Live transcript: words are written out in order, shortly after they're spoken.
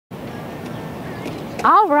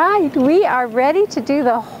All right, we are ready to do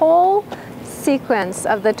the whole sequence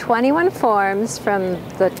of the 21 forms from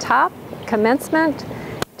the top, commencement,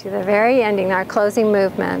 to the very ending, our closing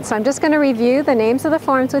movement. So I'm just going to review the names of the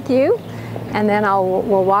forms with you, and then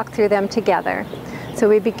we'll walk through them together. So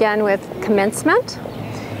we begin with commencement,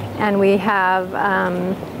 and we have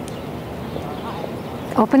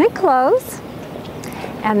open and close,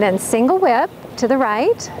 and then single whip to the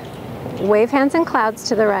right, wave hands and clouds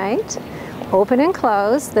to the right, open and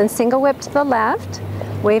close, then single whip to the left,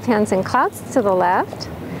 wave hands and clouds to the left,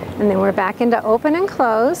 and then we're back into open and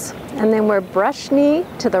close, and then we're brush knee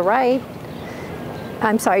to the right,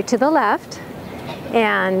 to the left,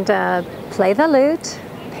 and play the lute,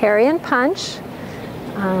 parry and punch,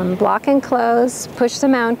 block and close, push the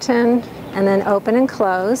mountain, and then open and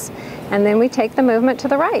close, and then we take the movement to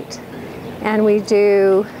the right. And we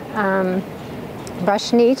do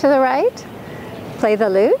brush knee to the right, play the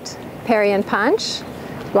lute, parry and punch,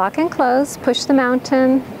 block and close, push the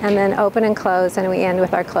mountain, and then open and close, and we end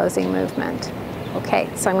with our closing movement. Okay,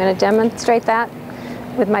 so I'm going to demonstrate that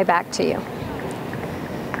with my back to you.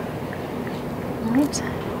 All right.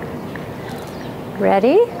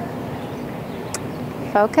 Ready?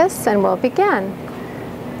 Focus, and we'll begin.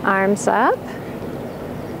 Arms up.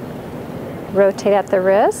 Rotate at the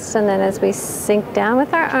wrists, and then as we sink down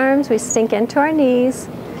with our arms, we sink into our knees.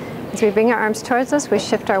 As we bring our arms towards us, we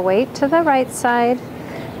shift our weight to the right side,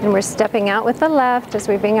 and we're stepping out with the left as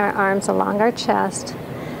we bring our arms along our chest.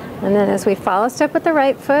 And then as we follow step with the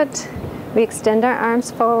right foot, we extend our arms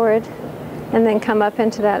forward, and then come up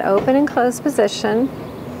into that open and close position.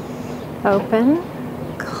 Open,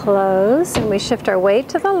 close, and we shift our weight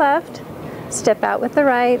to the left, step out with the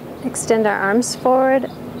right, extend our arms forward,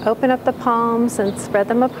 open up the palms and spread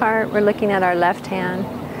them apart. We're looking at our left hand.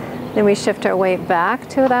 Then we shift our weight back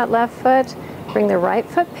to that left foot, bring the right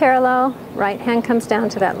foot parallel, right hand comes down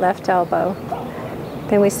to that left elbow.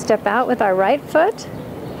 Then we step out with our right foot,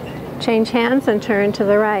 change hands and turn to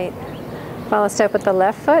the right. Follow step with the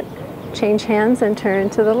left foot, change hands and turn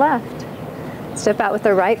to the left. Step out with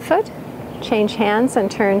the right foot, change hands and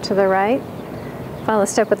turn to the right. Follow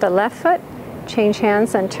step with the left foot, change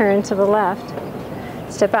hands and turn to the left.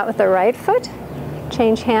 Step out with the right foot,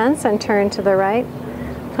 change hands and turn to the right.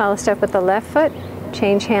 Follow step with the left foot,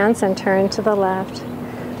 change hands and turn to the left.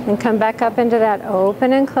 And come back up into that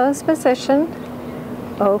open and close position.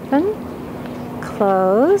 Open,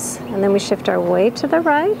 close, and then we shift our weight to the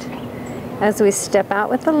right. As we step out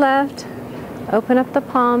with the left, open up the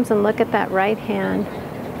palms and look at that right hand.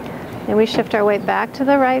 Then we shift our weight back to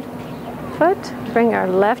the right foot, bring our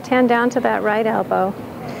left hand down to that right elbow.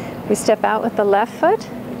 We step out with the left foot,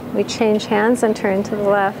 we change hands and turn to the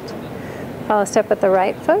left. Follow step with the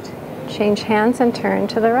right foot, change hands and turn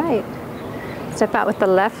to the right. Step out with the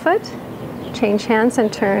left foot, change hands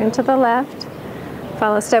and turn to the left.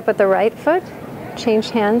 Follow step with the right foot, change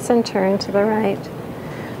hands and turn to the right.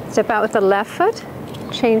 Step out with the left foot,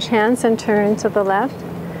 change hands and turn to the left.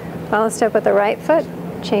 Follow step with the right foot,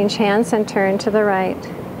 change hands and turn to the right.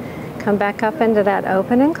 Come back up into that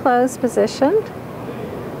open and close position.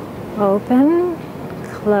 Open,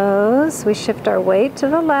 close. We shift our weight to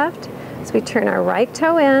the left as we turn our right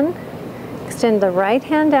toe in. Extend the right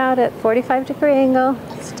hand out at 45-degree angle.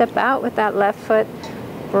 Step out with that left foot.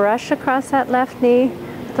 Brush across that left knee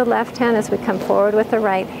with the left hand as we come forward with the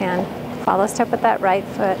right hand. Follow step with that right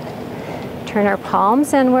foot. Turn our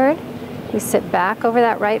palms inward. We sit back over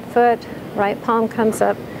that right foot. Right palm comes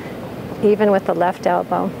up even with the left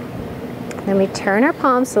elbow. Then we turn our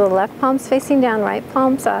palms so the left palm's facing down, right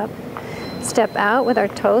palm's up. Step out with our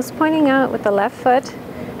toes pointing out with the left foot,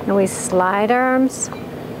 and we slide our arms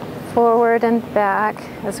forward and back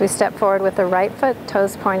as we step forward with the right foot,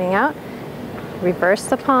 toes pointing out. Reverse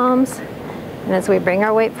the palms, and as we bring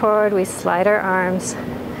our weight forward, we slide our arms.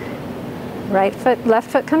 Right foot, left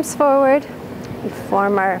foot comes forward. We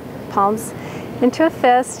form our palms into a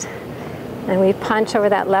fist, and we punch over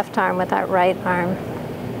that left arm with that right arm.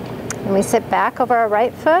 And we sit back over our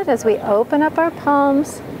right foot as we open up our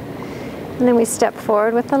palms, and then we step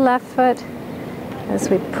forward with the left foot as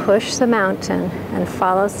we push the mountain and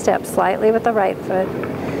follow step slightly with the right foot.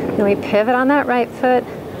 Then we pivot on that right foot,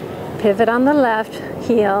 pivot on the left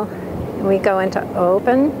heel, and we go into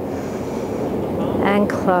open and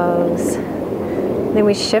close. Then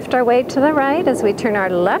we shift our weight to the right as we turn our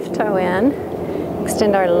left toe in,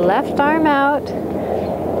 extend our left arm out,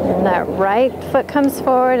 and that right foot comes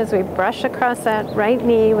forward as we brush across that right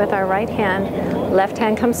knee with our right hand. Left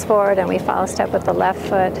hand comes forward and we follow step with the left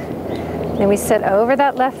foot. Then we sit over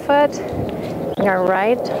that left foot, bring our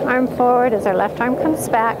right arm forward as our left arm comes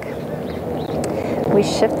back. We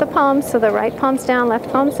shift the palms, so the right palm's down, left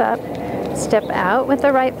palm's up. Step out with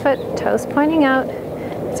the right foot, toes pointing out.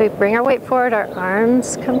 So we bring our weight forward, our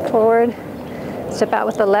arms come forward. Step out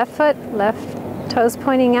with the left foot, left toes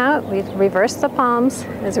pointing out. We reverse the palms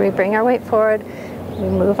as we bring our weight forward. We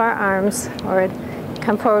move our arms forward.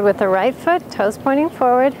 Come forward with the right foot, toes pointing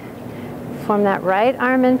forward. Form that right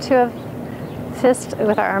arm into a fist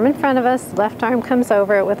with our arm in front of us. Left arm comes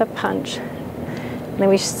over it with a punch. And then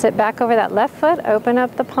we sit back over that left foot, open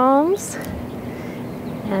up the palms,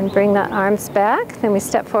 and bring the arms back. Then we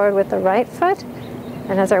step forward with the right foot.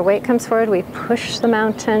 And as our weight comes forward, we push the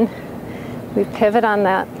mountain. We pivot on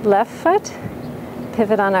that left foot,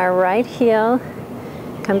 pivot on our right heel,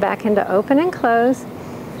 come back into open and close.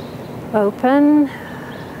 Open,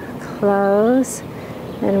 close,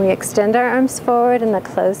 and we extend our arms forward in the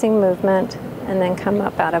closing movement and then come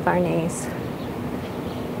up out of our knees.